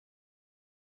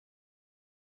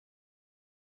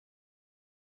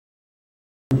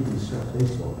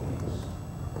baseball games.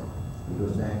 He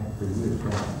goes back for years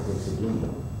back and takes a game,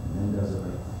 and then does it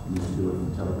like he used to do it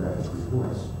in telegraphic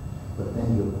reports. But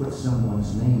then he'll put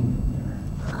someone's name in there,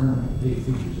 currently big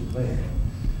features of player.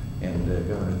 And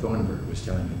Governor Thornburg was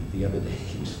telling me the other day,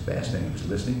 he was fascinated, he was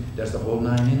listening, does the whole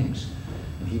 9 innings.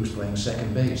 And he was playing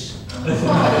second base.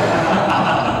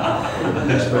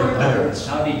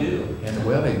 How'd he do? And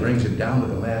well, he brings him down to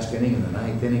the last inning, in the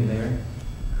 9th inning there,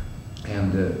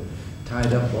 and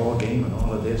tied up ball game and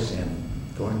all of this, and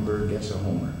Thornburg gets a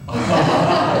homer.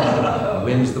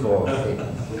 Wins the ball game.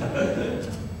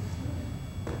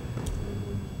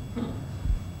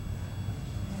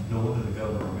 No wonder the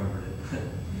governor remembered it.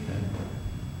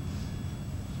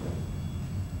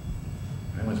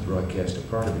 I once broadcast a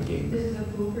part of the game. This is a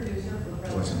food producer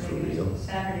for Wasn't for President real. Reagan's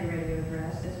Saturday radio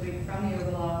address this week from the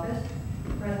Oval Office.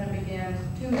 The President begins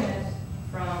 2 minutes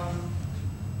from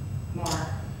Mark.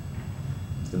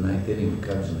 It's the 9th inning, the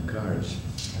Cubs and the Cards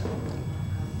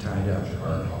tied up.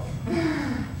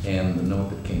 And the note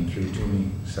that came through to me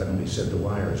suddenly said the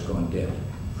wire has gone dead.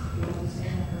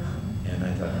 And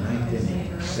I thought, 9th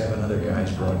inning, 7 other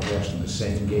guys broadcasting the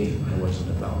same game. I wasn't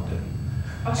about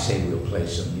to say we'll play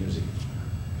some music.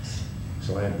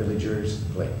 So I had Billy Jervis to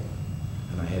play,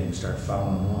 and I had him start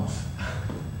fouling them off.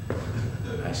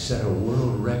 I set a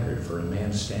world record for a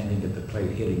man standing at the plate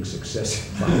hitting successive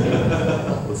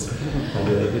balls. I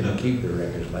didn't keep the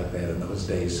records like that in those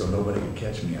days, so nobody could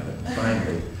catch me on it. And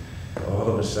finally, all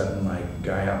of a sudden, my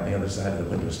guy out on the other side of the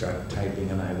window started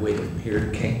typing, and I waited, and here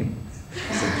it came.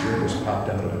 So Jervis popped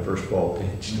out of the first ball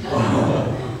pitch.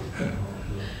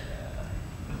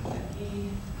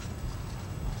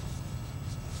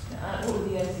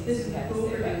 This is a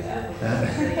food producer. I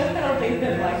don't think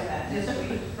they like that. This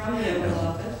week from the Oval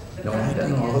Office. The No, I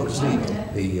President done all those begins things.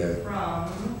 1 minute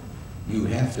from You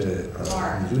have to,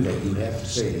 when you do that, you have to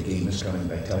say the game is coming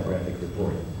by telegraphic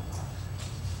report.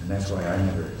 And that's why I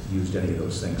never used any of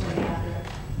those things, like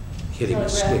hitting a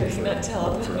stick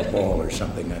for a ball or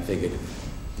something. I figured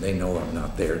they know I'm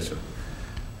not there. So,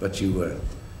 but you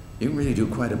can really do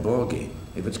quite a ball game.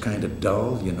 If it's kind of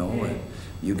dull, you know,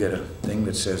 you get a thing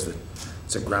that says that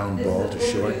it's a ground ball to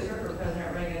short. This is a food producer for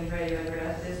President Reagan's radio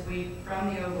address this week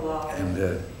from the Oval Office. And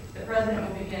the President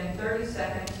will begin 30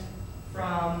 seconds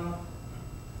from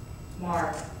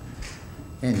Mark.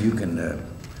 And you can,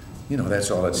 you know, that's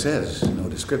all it says, no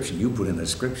description. You put in a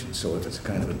description, so if it's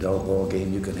kind of a dull ball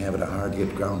game, you can have it a hard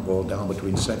hit ground ball down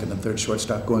between second and third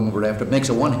shortstop going over after it makes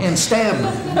a one-hand stab.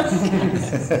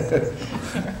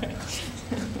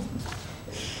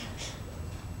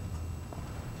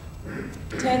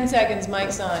 10 seconds,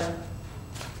 mic's on.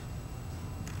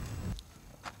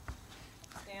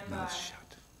 Stand by. Mouth shut.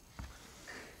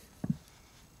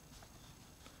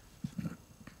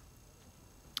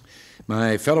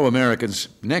 My fellow Americans,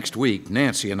 next week,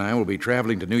 Nancy and I will be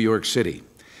traveling to New York City.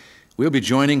 We'll be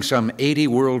joining some 80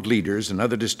 world leaders and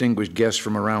other distinguished guests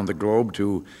from around the globe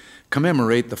to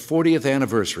commemorate the 40th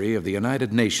anniversary of the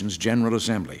United Nations General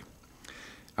Assembly.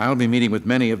 I'll be meeting with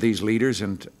many of these leaders,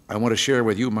 and I want to share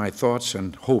with you my thoughts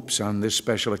and hopes on this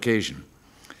special occasion.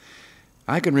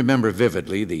 I can remember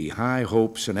vividly the high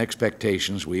hopes and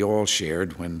expectations we all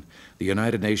shared when the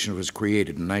United Nations was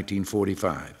created in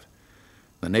 1945.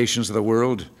 The nations of the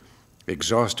world,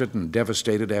 exhausted and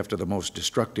devastated after the most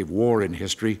destructive war in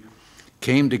history,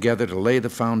 came together to lay the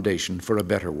foundation for a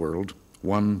better world,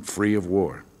 one free of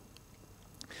war.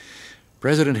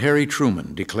 President Harry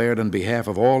Truman declared on behalf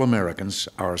of all Americans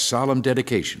our solemn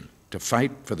dedication to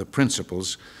fight for the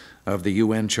principles of the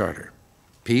UN Charter: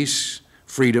 peace,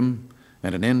 freedom,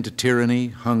 and an end to tyranny,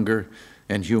 hunger,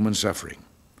 and human suffering.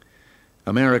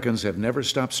 Americans have never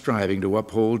stopped striving to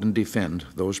uphold and defend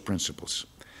those principles.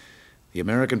 The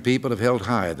American people have held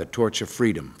high the torch of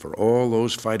freedom for all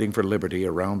those fighting for liberty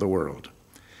around the world.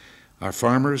 Our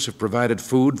farmers have provided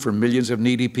food for millions of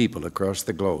needy people across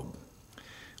the globe.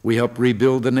 We helped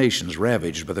rebuild the nations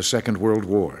ravaged by the Second World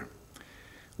War.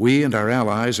 We and our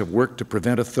allies have worked to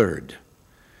prevent a third.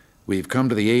 We've come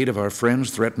to the aid of our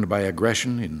friends threatened by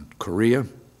aggression in Korea,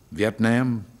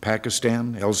 Vietnam,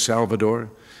 Pakistan, El Salvador,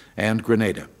 and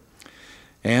Grenada.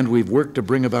 And we've worked to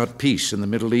bring about peace in the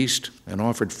Middle East and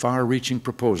offered far-reaching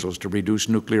proposals to reduce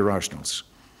nuclear arsenals.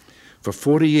 For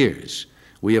 40 years,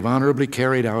 we have honorably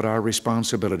carried out our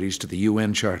responsibilities to the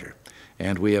UN Charter,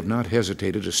 and we have not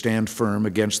hesitated to stand firm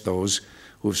against those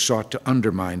who have sought to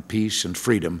undermine peace and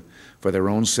freedom for their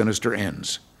own sinister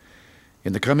ends.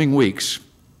 In the coming weeks,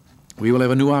 we will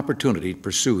have a new opportunity to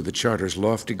pursue the Charter's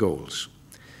lofty goals.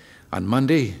 On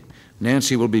Monday,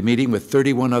 Nancy will be meeting with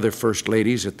 31 other First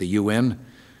Ladies at the UN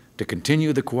to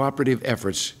continue the cooperative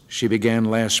efforts she began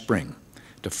last spring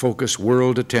to focus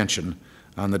world attention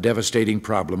on the devastating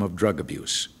problem of drug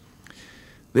abuse.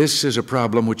 This is a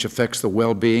problem which affects the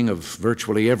well-being of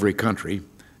virtually every country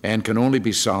and can only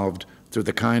be solved through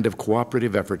the kind of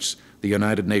cooperative efforts the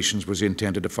United Nations was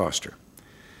intended to foster.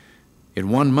 In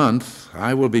 1 month,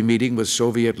 I will be meeting with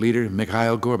Soviet leader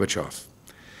Mikhail Gorbachev.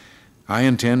 I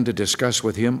intend to discuss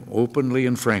with him openly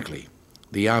and frankly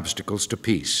the obstacles to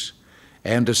peace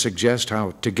and to suggest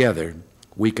how, together,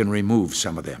 we can remove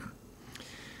some of them.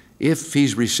 If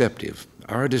he's receptive,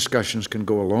 our discussions can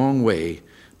go a long way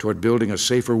toward building a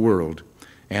safer world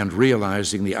and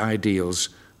realizing the ideals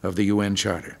of the UN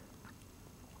Charter.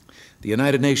 The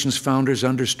United Nations founders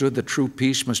understood that true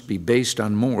peace must be based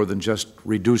on more than just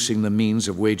reducing the means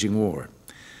of waging war.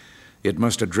 It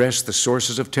must address the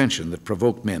sources of tension that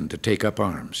provoke men to take up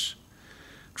arms.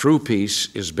 True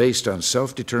peace is based on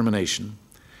self-determination,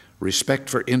 respect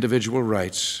for individual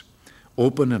rights,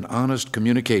 open and honest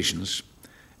communications,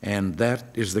 and that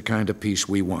is the kind of peace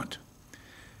we want.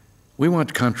 We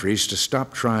want countries to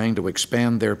stop trying to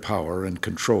expand their power and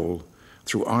control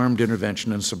through armed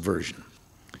intervention and subversion.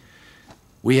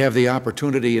 We have the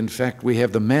opportunity, in fact, we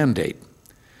have the mandate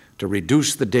to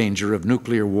reduce the danger of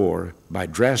nuclear war by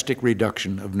drastic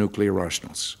reduction of nuclear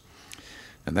arsenals.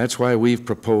 And that's why we've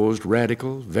proposed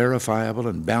radical, verifiable,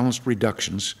 and balanced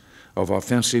reductions of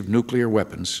offensive nuclear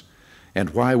weapons,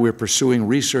 and why we're pursuing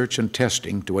research and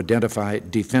testing to identify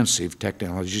defensive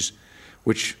technologies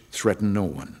which threaten no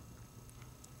one.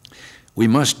 We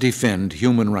must defend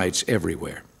human rights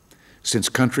everywhere, since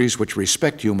countries which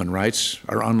respect human rights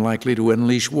are unlikely to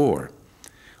unleash war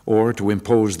or to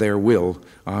impose their will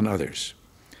on others.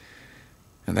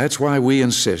 And that's why we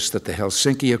insist that the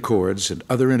Helsinki Accords and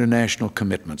other international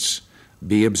commitments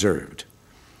be observed.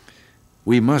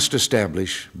 We must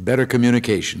establish better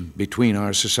communication between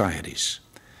our societies,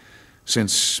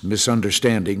 since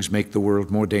misunderstandings make the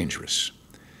world more dangerous.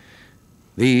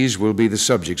 These will be the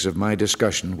subjects of my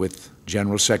discussion with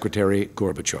General Secretary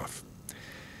Gorbachev.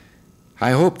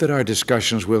 I hope that our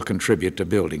discussions will contribute to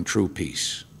building true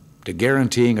peace, to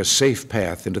guaranteeing a safe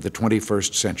path into the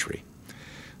 21st century.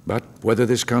 But whether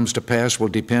this comes to pass will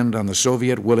depend on the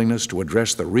Soviet willingness to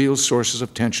address the real sources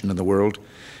of tension in the world,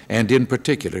 and in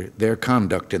particular, their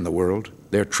conduct in the world,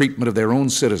 their treatment of their own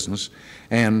citizens,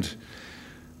 and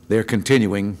their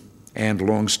continuing and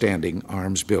long-standing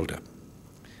arms buildup.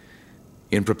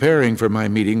 In preparing for my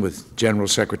meeting with General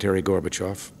Secretary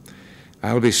Gorbachev,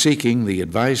 I'll be seeking the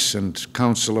advice and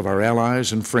counsel of our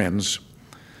allies and friends,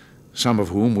 some of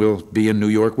whom will be in New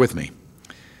York with me.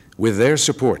 With their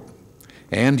support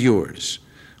and yours,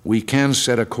 we can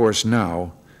set a course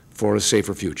now for a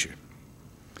safer future.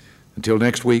 Until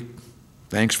next week,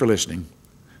 thanks for listening,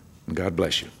 and God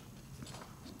bless you.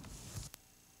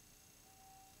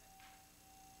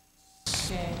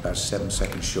 Okay. About 7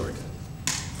 seconds short. I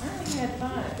think you had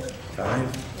 5.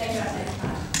 5?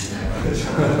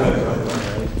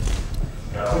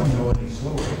 I don't know any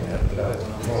slower than that, but I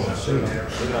want to see.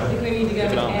 I think we need to go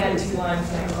and add 2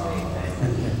 lines next week.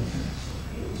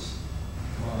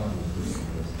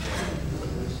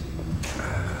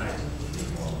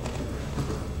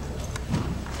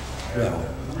 Well,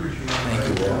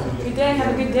 thank you all. Good day,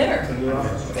 have a good dinner.